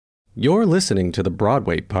You're listening to the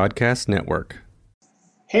Broadway Podcast Network.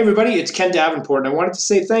 Hey everybody, it's Ken Davenport, and I wanted to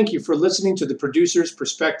say thank you for listening to the Producer's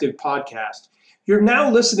Perspective podcast. You're now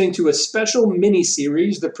listening to a special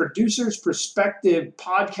mini-series, the Producer's Perspective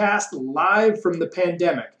podcast, live from the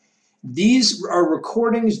pandemic. These are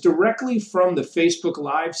recordings directly from the Facebook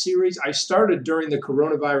Live series I started during the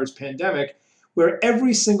coronavirus pandemic, where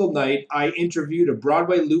every single night I interviewed a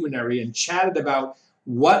Broadway luminary and chatted about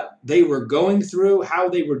what they were going through, how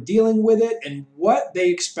they were dealing with it, and what they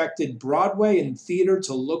expected Broadway and theater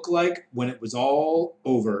to look like when it was all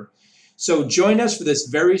over. So join us for this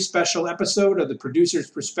very special episode of the Producer's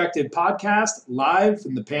Perspective podcast, live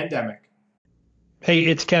from the pandemic. Hey,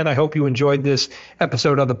 it's Ken. I hope you enjoyed this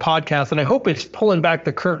episode of the podcast, and I hope it's pulling back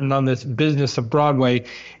the curtain on this business of Broadway.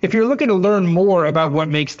 If you're looking to learn more about what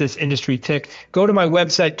makes this industry tick, go to my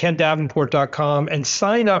website, kendavenport.com, and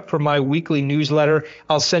sign up for my weekly newsletter.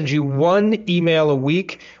 I'll send you one email a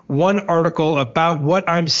week, one article about what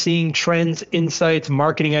I'm seeing, trends, insights,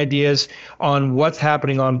 marketing ideas on what's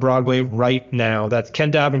happening on Broadway right now. That's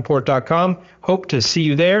kendavenport.com. Hope to see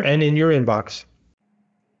you there and in your inbox.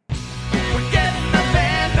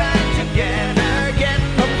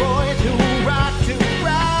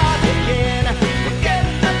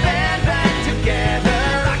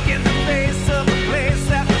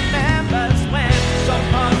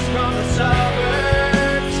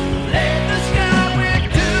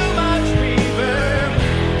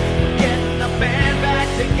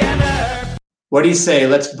 What do you say?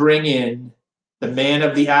 Let's bring in the man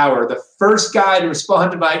of the hour, the first guy to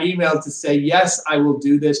respond to my email to say, yes, I will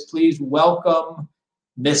do this. Please welcome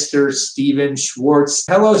Mr. Stephen SCHWARTZ.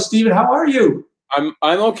 Hello, Stephen. How are you? I'm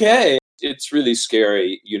okay. It's really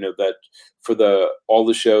scary, that for all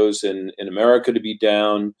the shows in America to be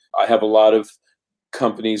down. I have a lot of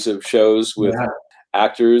companies of shows with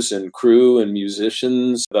actors and crew and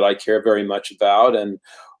musicians that I care very much about, and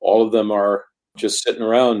all of them are just sitting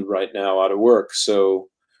around right now out of work. So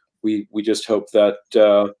we just hope that,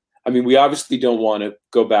 we obviously don't want to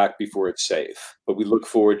go back before it's safe, but we look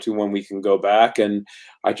forward to when we can go back. And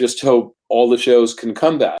I just hope all the shows can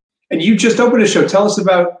come back. And you just opened a show. Tell us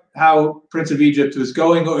about how Prince of Egypt was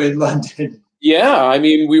going in London. Yeah,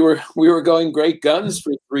 we were going great guns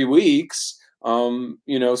for 3 weeks,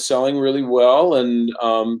 selling really well and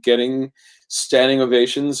getting standing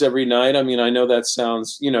ovations every night. I know that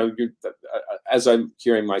sounds, as I'm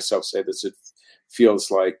hearing myself say this, it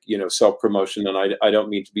feels like, self-promotion, and I don't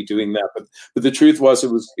mean to be doing that, but the truth was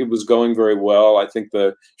it was going very well. I think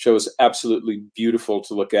the show is absolutely beautiful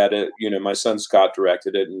to look at it. My son Scott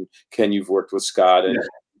directed it, and Ken, you've worked with Scott, and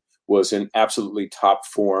was in absolutely top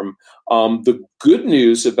form. The good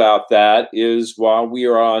news about that is while we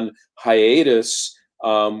are on hiatus,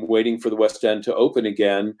 waiting for the West End to open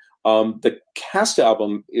again, the cast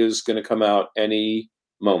album is going to come out any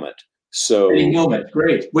moment. So any moment,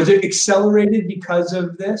 great. Was it accelerated because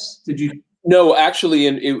of this? Did you? No, actually,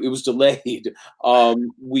 and it was delayed.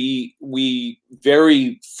 We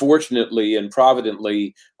very fortunately and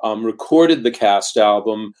providently recorded the cast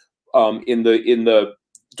album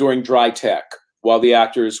during dry tech, while the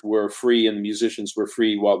actors were free and the musicians were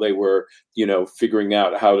free, while they were figuring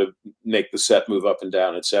out how to make the set move up and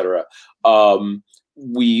down, etc.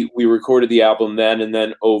 We recorded the album then, and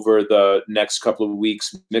then over the next couple of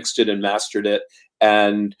weeks mixed it and mastered it,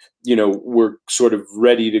 and we're sort of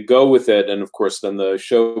ready to go with it. And of course then the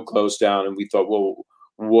show closed down, and we thought, well,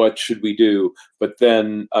 what should we do? But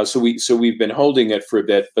then so we've been holding it for a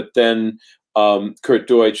bit, but then Kurt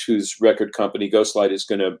Deutsch, whose record company Ghostlight is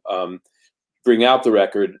going to bring out the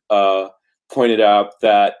record, pointed out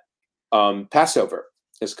that Passover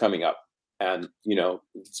is coming up, and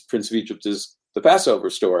Prince of Egypt is the Passover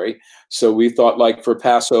story. So we thought, like, for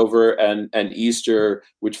Passover and Easter,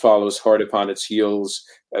 which follows hard upon its heels,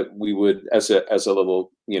 we would, as a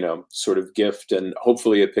little, sort of gift and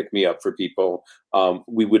hopefully a pick me up for people,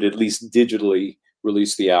 we would at least digitally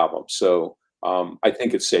release the album. So I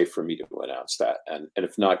think it's safe for me to announce that. And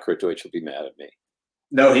if not, Kurt Deutsch will be mad at me.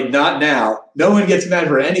 No, not now. No one gets mad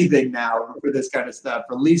for anything now for this kind of stuff.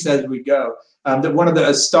 Release as we go. One of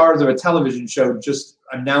the stars of a television show just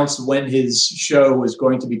announced when his show was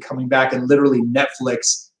going to be coming back, and literally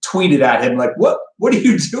Netflix tweeted at him like, "What are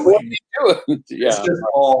you doing?" What are you doing? Yeah. It's just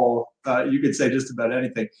all you could say just about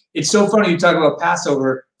anything. It's so funny you talk about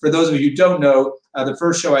Passover. For those of you who don't know, the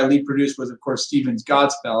first show I lead produced was, of course, Stephen's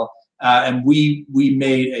Godspell. And we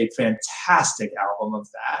made a fantastic album of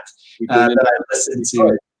that that I listened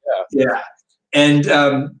to. Yeah.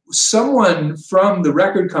 And someone from the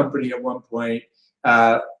record company at one point,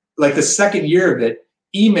 like the second year of it,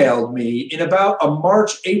 emailed me in about a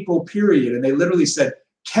March-April period. And they literally said,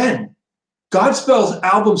 Ken, Godspell's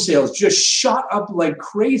album sales just shot up like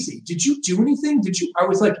crazy. Did you do anything? I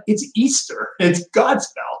was like, it's Easter. It's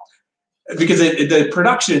Godspell. Because the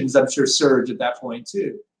productions, I'm sure, surged at that point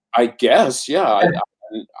too. I guess, yeah.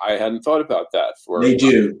 I hadn't thought about that. They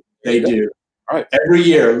do. All right. Every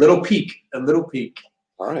year, a little peak.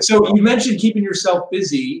 All right. So you mentioned keeping yourself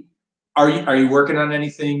busy. Are you working on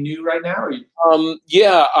anything new right now?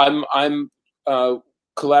 Yeah, I'm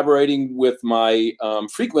collaborating with my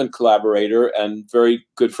frequent collaborator and very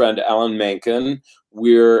good friend Alan Menken.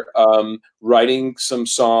 We're writing some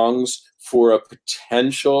songs for a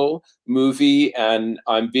potential movie, and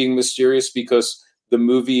I'm being mysterious because the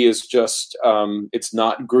movie is just it's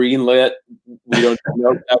not greenlit. We don't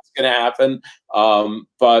know if that's going to happen.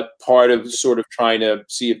 But part of sort of trying to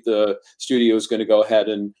see if the studio is going to go ahead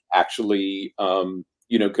and actually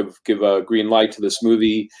give a green light to this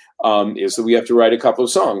movie is that we have to write a couple of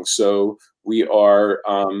songs. So we are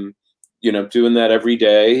doing that every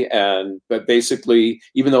day. But basically,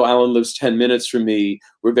 even though Alan lives 10 minutes from me,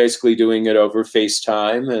 we're basically doing it over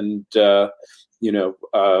FaceTime and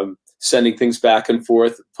sending things back and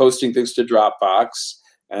forth, posting things to Dropbox,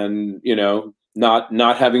 and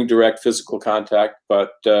not having direct physical contact,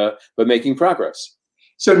 but making progress.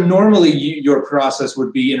 So normally your process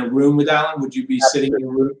would be in a room with Alan. Would you be sitting in a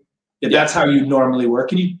room? Yeah, that's how you normally work.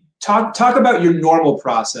 Can you talk about your normal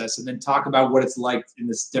process, and then talk about what it's like in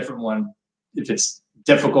this different one? If it's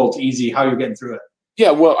difficult, easy, how you're getting through it?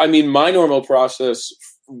 Yeah, well, I mean, my normal process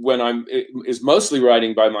when is mostly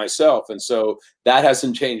writing by myself, and so that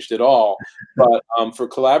hasn't changed at all. But for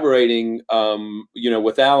collaborating,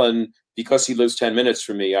 with Alan, because he lives 10 minutes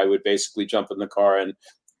from me, I would basically jump in the car and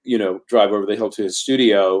drive over the hill to his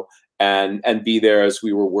studio and be there as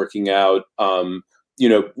we were working out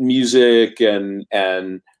music and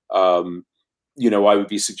I would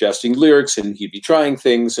be suggesting lyrics and he'd be trying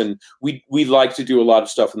things, and we like to do a lot of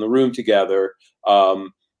stuff in the room together,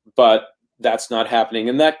 but that's not happening.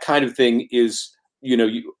 And that kind of thing is,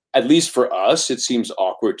 at least for us, it seems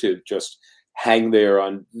awkward to just hang there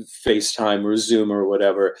on FaceTime or Zoom or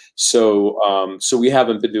whatever. So we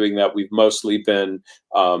haven't been doing that. We've mostly been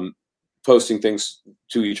posting things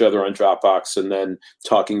to each other on Dropbox and then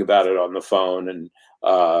talking about it on the phone. And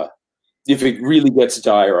if it really gets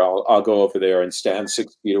dire, I'll go over there and stand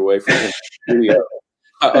 6 feet away from him.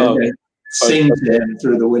 Sing to him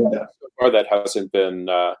through the window. So far, that hasn't been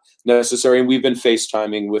necessary, and we've been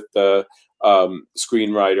FaceTiming with the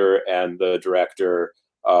screenwriter and the director.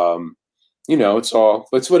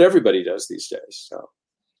 It's what everybody does these days. So,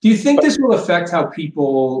 do you think this will affect how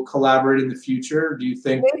people collaborate in the future? Do you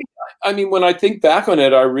think? I mean, when I think back on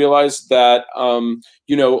it, I realized that on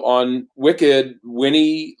Wicked,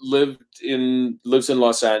 Winnie lives in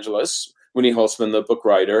Los Angeles. Winnie Holzman, the book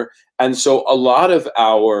writer. And so a lot of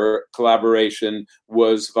our collaboration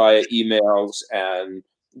was via emails and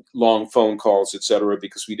long phone calls, et cetera,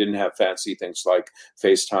 because we didn't have fancy things like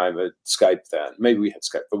FaceTime and Skype then. Maybe we had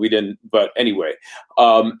Skype, but we didn't. But anyway.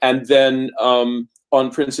 And then on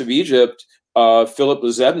Prince of Egypt, Philip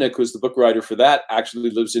Lezebnik, who's the book writer for that, actually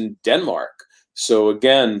lives in Denmark. So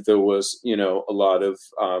again, there was, a lot of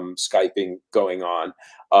Skyping going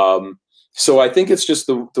on. So I think it's just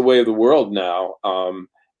the way of the world now,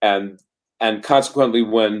 and consequently,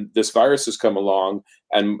 when this virus has come along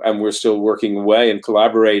and we're still working away and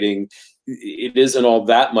collaborating, it isn't all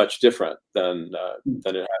that much different than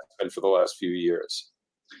it has been for the last few years.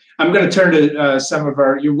 I'm going to turn to some of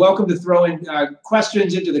you're welcome to throw in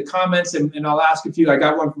questions into the comments, and I'll ask a few. I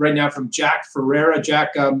got one right now from Jack Ferreira.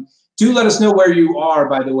 Jack, do let us know where you are,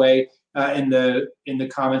 by the way. In the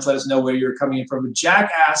comments, let us know where you're coming in from.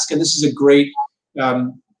 Jack asks, and this is a great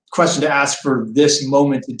question to ask for this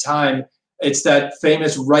moment in time. It's that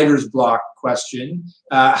famous writer's block question.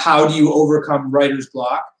 How do you overcome writer's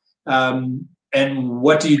block? And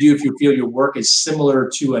what do you do if you feel your work is similar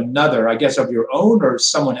to another, I guess, of your own or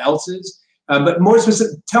someone else's? But more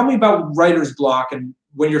specific, tell me about writer's block and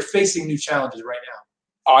when you're facing new challenges right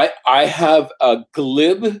now. I have a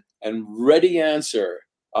glib and ready answer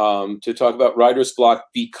to talk about writer's block,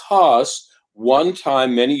 because one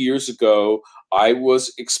time many years ago, I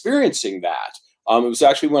was experiencing that. It was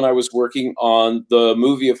actually when I was working on the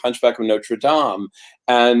movie of Hunchback of Notre Dame.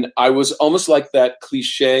 And I was almost like that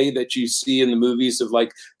cliche that you see in the movies of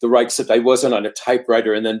like the right, except I wasn't on a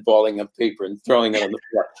typewriter and then balling up paper and throwing it on the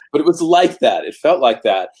floor. But it was like that. It felt like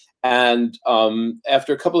that. And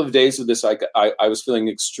after a couple of days of this, I was feeling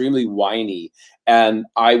extremely whiny. And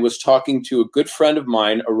I was talking to a good friend of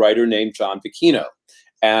mine, a writer named John Bacchino.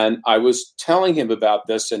 And I was telling him about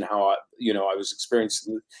this and how I was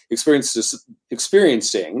experiencing,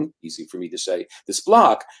 easy for me to say, this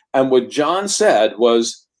block. And what John said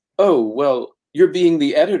was, "Oh, well, you're being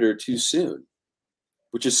the editor too soon,"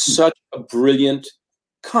 which is such a brilliant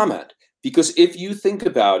comment. Because if you think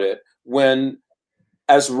about it,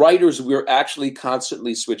 as writers, we're actually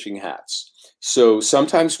constantly switching hats. So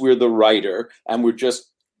sometimes we're the writer and we're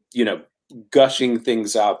just, gushing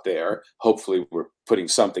things out there. Hopefully we're putting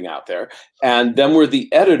something out there. And then we're the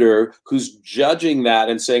editor who's judging that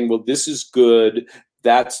and saying, well, this is good,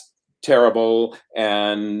 that's terrible,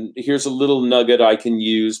 and here's a little nugget I can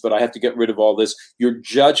use, but I have to get rid of all this. You're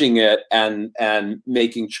judging it and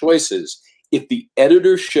making choices. If the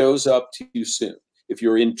editor shows up too soon, if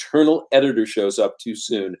your internal editor shows up too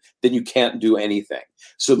soon, then you can't do anything.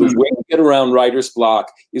 So the way to get around writer's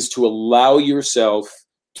block is to allow yourself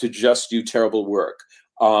to just do terrible work.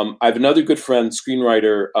 I have another good friend,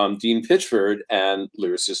 screenwriter Dean Pitchford, and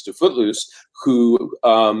lyricist of Footloose, who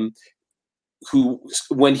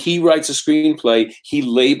when he writes a screenplay, he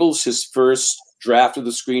labels his first draft of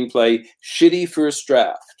the screenplay "shitty first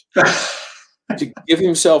draft" to give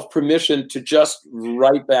himself permission to just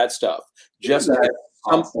write bad stuff, just get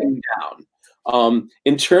something down.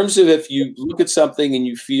 In terms of if you look at something and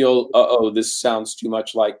you feel, this sounds too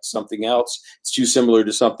much like something else, it's too similar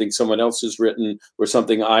to something someone else has written or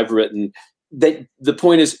something I've written, the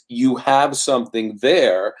point is you have something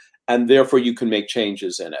there and therefore you can make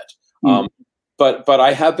changes in it. But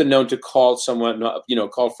I have been known to call someone,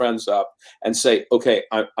 call friends up and say, okay,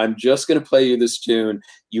 I'm just going to play you this tune.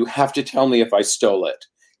 You have to tell me if I stole it.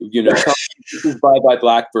 This is by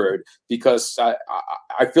Blackbird, because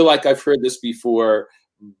I feel like I've heard this before,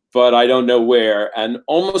 but I don't know where. And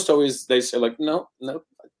almost always they say like, no, I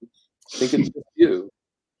think it's just you.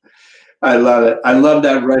 I love it. I love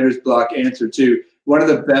that writer's block answer too. One of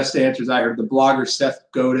the best answers I heard, the blogger Seth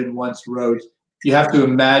Godin once wrote, you have to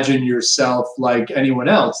imagine yourself like anyone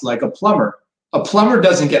else, like a plumber. A plumber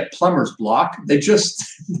doesn't get plumber's block. They just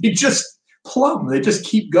plumb. They just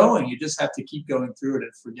keep going. You just have to keep going through it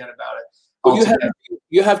and forget about it. Well,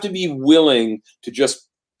 you have to be willing to just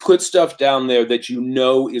put stuff down there that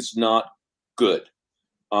is not good,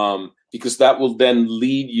 because that will then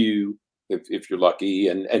lead you, if you're lucky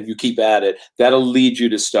and you keep at it, that'll lead you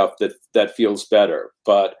to stuff that feels better.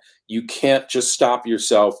 But you can't just stop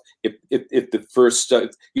yourself if the first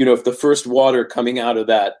if the first water coming out of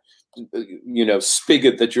that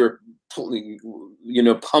spigot that you're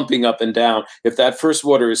pumping up and down, if that first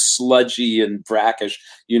water is sludgy and brackish,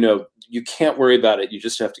 you can't worry about it. You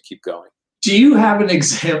just have to keep going. Do you have an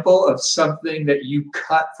example of something that you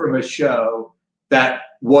cut from a show that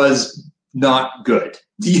was not good?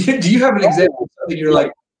 Do you have an example of something you're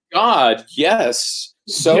like, God, yes.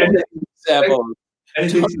 So many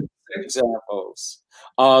examples.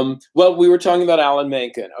 Well, we were talking about Alan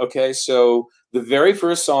Menken. Okay, so the very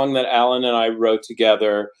first song that Alan and I wrote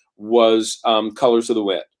together was Colors of the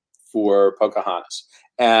Wind for Pocahontas.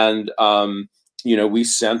 And, we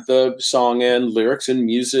sent the song in, lyrics and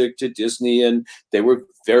music, to Disney, and they were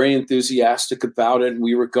very enthusiastic about it.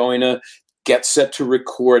 We were going to get set to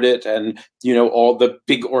record it, and, all the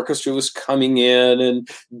big orchestra was coming in, and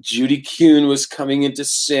Judy Kuhn was coming in to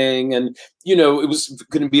sing, and, it was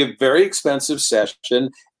going to be a very expensive session.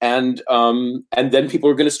 And then people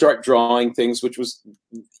were going to start drawing things, which was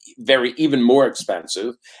even more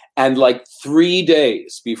expensive. And like 3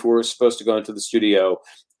 days before we were supposed to go into the studio,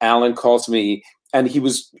 Alan calls me, and he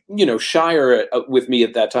was, shyer with me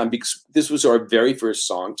at that time because this was our very first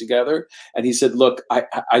song together. And he said, look,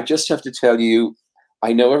 I just have to tell you,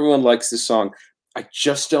 I know everyone likes this song. I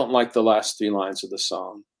just don't like the last 3 lines of the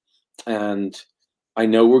song. And I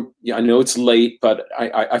know it's late, but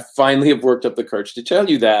I finally have worked up the courage to tell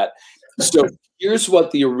you that. So here's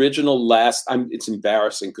what the original it's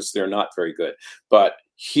embarrassing because they're not very good, but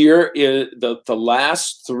here is the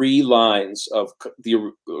last 3 lines of the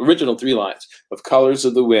original 3 lines of Colors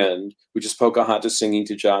of the Wind, which is Pocahontas singing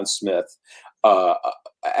to John Smith.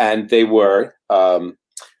 And they were,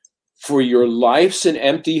 for your life's an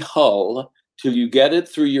empty hull, till you get it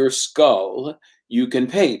through your skull, you can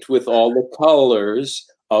paint with all the colors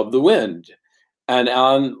of the wind. And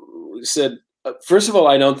Alan said, first of all,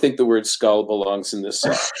 I don't think the word skull belongs in this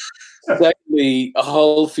song. Secondly,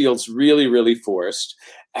 hull feels really, really forced.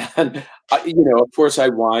 And, of course, I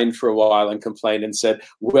whined for a while and complained and said,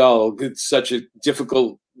 well, it's such a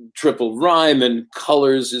difficult triple rhyme, and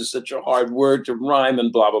colors is such a hard word to rhyme,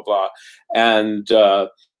 and blah, blah, blah. And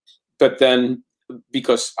but then,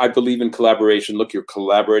 because I believe in collaboration, look, your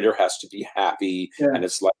collaborator has to be happy, and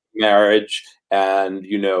it's like marriage, and,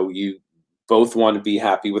 you both want to be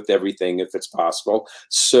happy with everything if it's possible.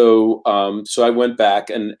 So so I went back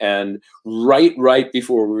and right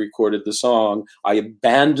before we recorded the song, I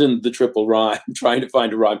abandoned the triple rhyme, trying to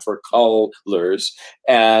find a rhyme for colors,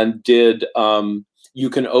 and did you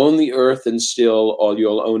can own the earth and still all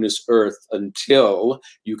you'll own is earth until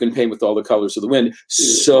you can paint with all the colors of the wind.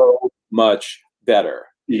 So much better.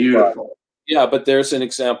 Beautiful. Yeah, but there's an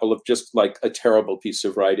example of just like a terrible piece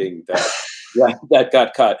of writing that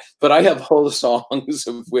got cut. But I have whole songs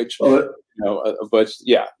of which, but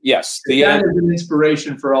yes. That is an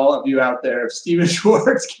inspiration for all of you out there. If Stephen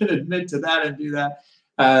Schwartz can admit to that and do that,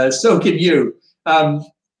 so can you.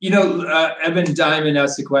 Evan Diamond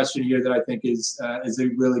asked a question here that I think is a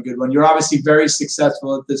really good one. You're obviously very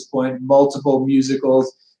successful at this point, multiple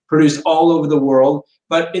musicals produced all over the world,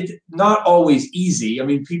 but it's not always easy. I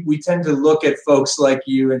mean, we tend to look at folks like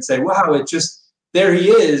you and say, wow, there he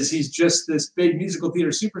is. He's just this big musical theater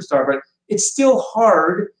superstar, but it's still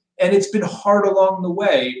hard, and it's been hard along the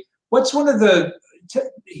way. What's one of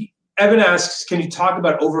Evan asks, can you talk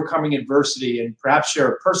about overcoming adversity and perhaps share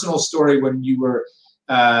a personal story when you were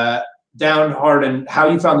down hard and how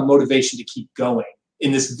you found the motivation to keep going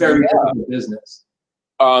in this very difficult business?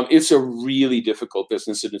 It's a really difficult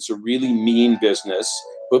business, and it's a really mean business.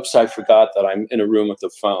 Oops, I forgot that I'm in a room with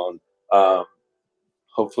a phone.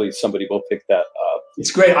 Hopefully somebody will pick that up.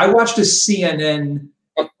 It's great. I watched a CNN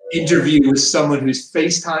interview with someone whose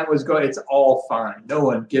FaceTime was going. It's all fine. No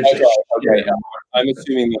one gives a shit. Okay. I'm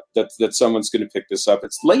assuming that someone's going to pick this up.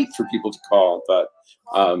 It's late for people to call, but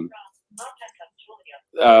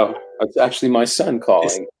it's actually my son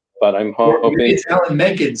calling. But I'm hoping it's Alan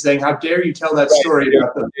Menken saying, "How dare you tell that story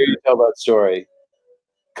about them?" How dare you tell that story?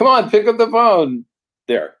 Come on, pick up the phone.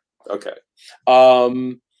 There. Okay.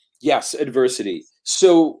 Yes, adversity.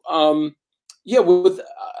 So, yes,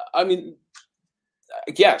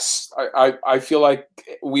 I feel like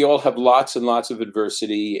we all have lots and lots of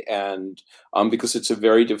adversity, and because it's a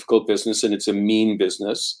very difficult business and it's a mean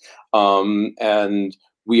business, and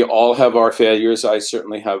we all have our failures. I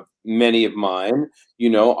certainly have many of mine.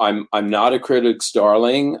 I'm not a critic's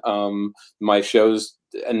darling. My shows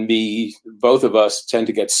and me, both of us, tend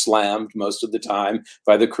to get slammed most of the time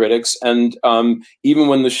by the critics. And even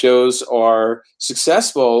when the shows are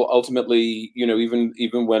successful, ultimately,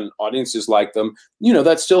 even when audiences like them,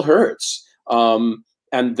 that still hurts.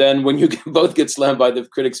 And then when you both get slammed by the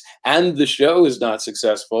critics and the show is not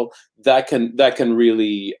successful, that can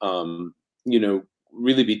really,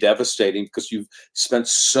 really be devastating because you've spent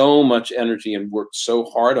so much energy and worked so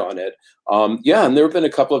hard on it. And there have been a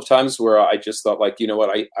couple of times where I just thought, like, you know what,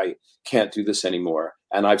 I can't do this anymore,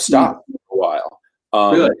 and I've stopped for a while.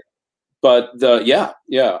 Really? But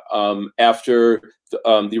after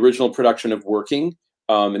the original production of Working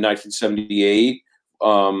in 1978,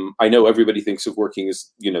 I know everybody thinks of Working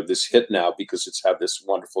as this hit now because it's had this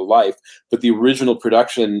wonderful life, but the original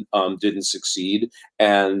production didn't succeed,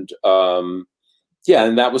 and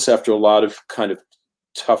and that was after a lot of kind of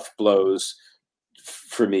tough blows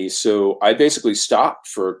for me. So I basically stopped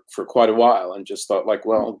for quite a while and just thought, like,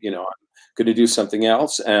 well, I'm going to do something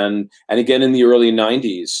else. And again, in the early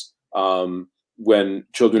 90s, when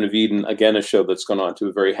Children of Eden, again, a show that's gone on to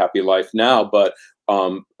a very happy life now, but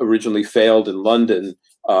originally failed in London,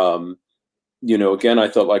 again, I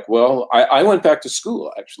thought, like, well, I went back to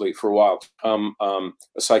school actually for a while to become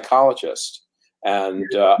a psychologist. And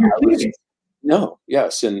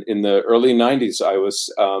in the early 90s, I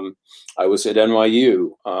was at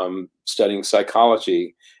NYU studying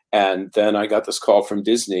psychology, and then I got this call from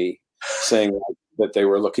Disney saying that they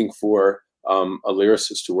were looking for a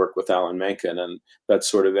lyricist to work with Alan Menken, and that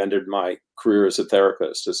sort of ended my career as a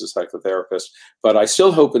therapist, as a psychotherapist. But I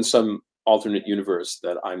still hope in some alternate universe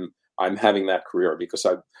that I'm having that career, because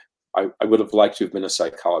I would have liked to have been a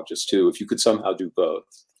psychologist too, if you could somehow do both.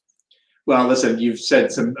 Well, listen, you've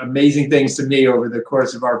said some amazing things to me over the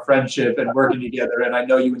course of our friendship and working together, and I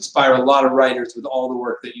know you inspire a lot of writers with all the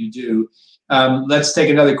work that you do. Let's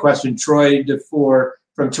take another question. Troy DeFore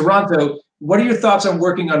from Toronto. What are your thoughts on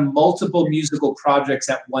working on multiple musical projects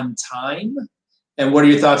at one time? And what are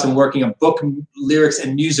your thoughts on working on book, lyrics,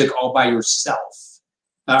 and music all by yourself?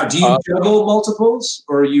 Do you juggle multiples,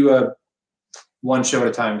 or are you a one show at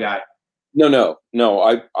a time guy? No.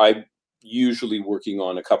 I usually working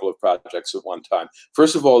on a couple of projects at one time.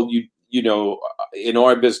 First of all, in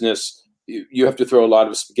our business, you have to throw a lot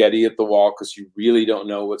of spaghetti at the wall because you really don't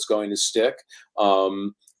know what's going to stick.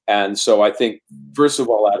 And so I think, first of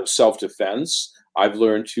all, out of self-defense, I've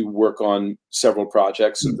learned to work on several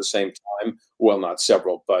projects at the same time. Well, not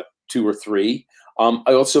several, but 2 or 3.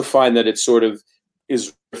 I also find that it sort of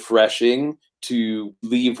is refreshing to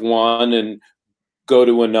leave one and go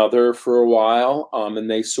to another for a while, and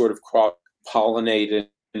they sort of cross-pollinate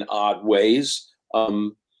in odd ways.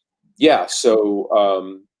 So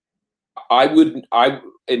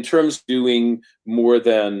in terms of doing more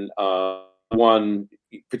than one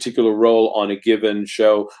particular role on a given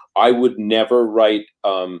show, I would never write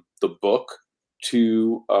the book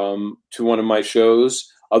to one of my shows,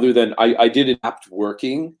 other than I did adapt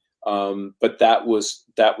working, but that was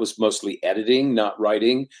mostly editing, not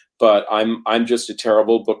writing. But I'm just a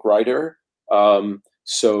terrible book writer,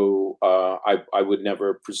 so I would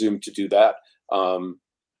never presume to do that. But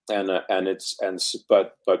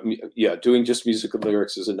doing just music and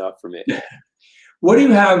lyrics is enough for me. What do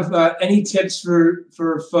you have? Any tips for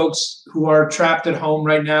folks who are trapped at home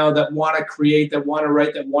right now that want to create, that want to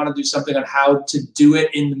write, that want to do something, on how to do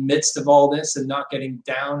it in the midst of all this and not getting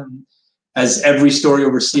down, and as every story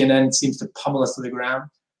over CNN seems to pummel us to the ground?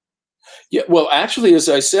 Yeah, well, actually, as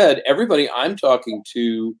I said, everybody I'm talking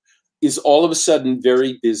to is all of a sudden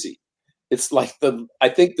very busy. It's like I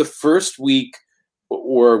think the first week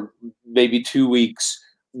or maybe 2 weeks,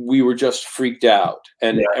 we were just freaked out,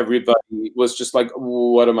 and everybody was just like,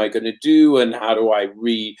 what am I going to do? And how do I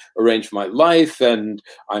rearrange my life? And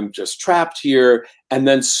I'm just trapped here. And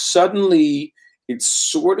then suddenly it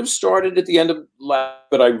sort of started at the end of last,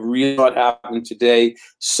 but I really what happened today.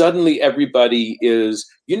 Suddenly everybody is,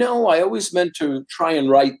 I always meant to try and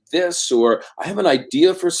write this, or I have an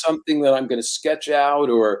idea for something that I'm going to sketch out,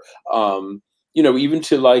 or, even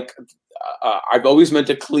to like, I've always meant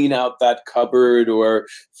to clean out that cupboard, or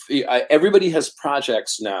everybody has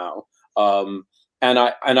projects now. And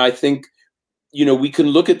I think, we can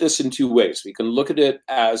look at this in two ways. We can look at it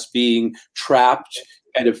as being trapped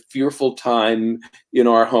at a fearful time in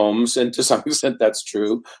our homes, and to some extent that's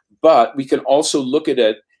true. But we can also look at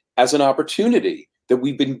it as an opportunity, that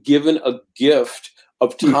we've been given a gift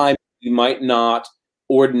of time we might not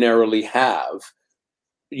ordinarily have.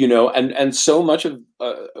 And so much of,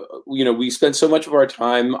 we spend so much of our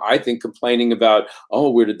time, I think, complaining about,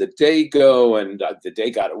 where did the day go? And the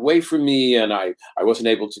day got away from me, and I wasn't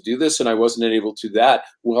able to do this, and I wasn't able to do that.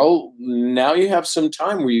 Well, now you have some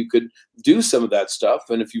time where you could do some of that stuff.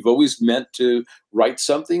 And if you've always meant to write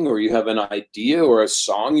something, or you have an idea or a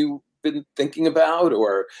song you've been thinking about,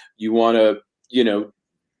 or you want to,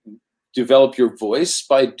 develop your voice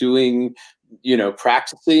by doing,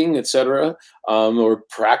 practicing, etc., or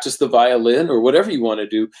practice the violin, or whatever you want to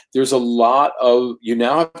do, there's a lot of, you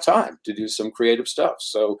now have time to do some creative stuff.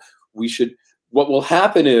 So what will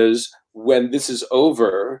happen is, when this is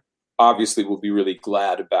over, obviously we'll be really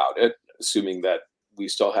glad about it, assuming that we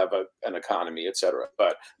still have an economy, etc.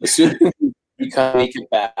 But assuming we can make it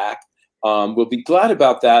back, we'll be glad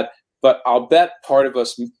about that. But I'll bet part of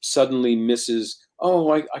us suddenly misses,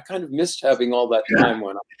 I kind of missed having all that time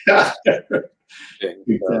when I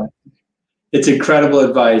It's incredible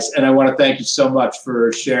advice. And I want to thank you so much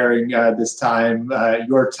for sharing this time,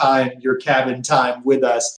 your cabin time with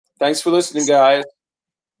us. Thanks for listening, guys.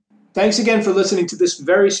 Thanks again for listening to this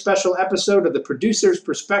very special episode of the Producer's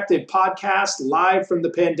Perspective podcast, live from the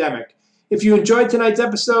pandemic. If you enjoyed tonight's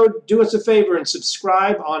episode, do us a favor and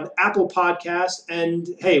subscribe on Apple Podcasts. And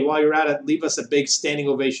hey, while you're at it, leave us a big standing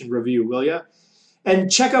ovation review, will you? And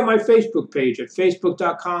check out my Facebook page at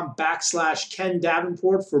facebook.com/Ken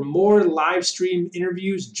Davenport for more live stream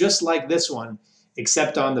interviews just like this one.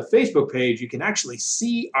 Except on the Facebook page, you can actually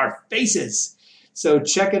see our faces. So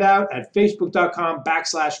check it out at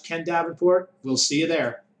facebook.com/Ken Davenport. We'll see you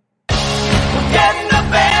there. We're getting the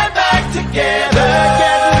band back together,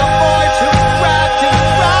 getting the boys who rap to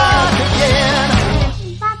rock again.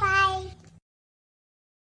 Bye-bye.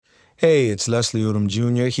 Hey, it's Leslie Odom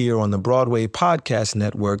Jr. here on the Broadway Podcast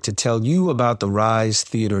Network to tell you about the Rise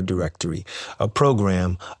Theater Directory, a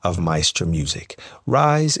program of Maestro Music.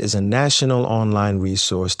 Rise is a national online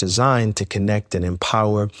resource designed to connect and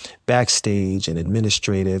empower backstage and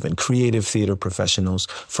administrative and creative theater professionals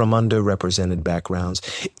from underrepresented backgrounds.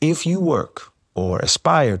 If you work or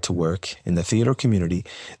aspire to work in the theater community,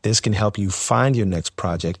 this can help you find your next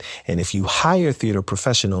project. And if you hire theater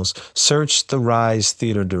professionals, search the Rise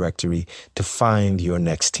Theater Directory to find your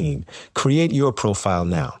next team. Create your profile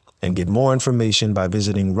now and get more information by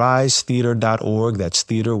visiting risetheater.org. That's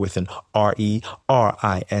theater with an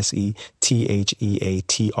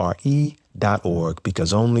RERISETHEATRE.org,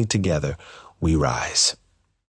 because only together we rise.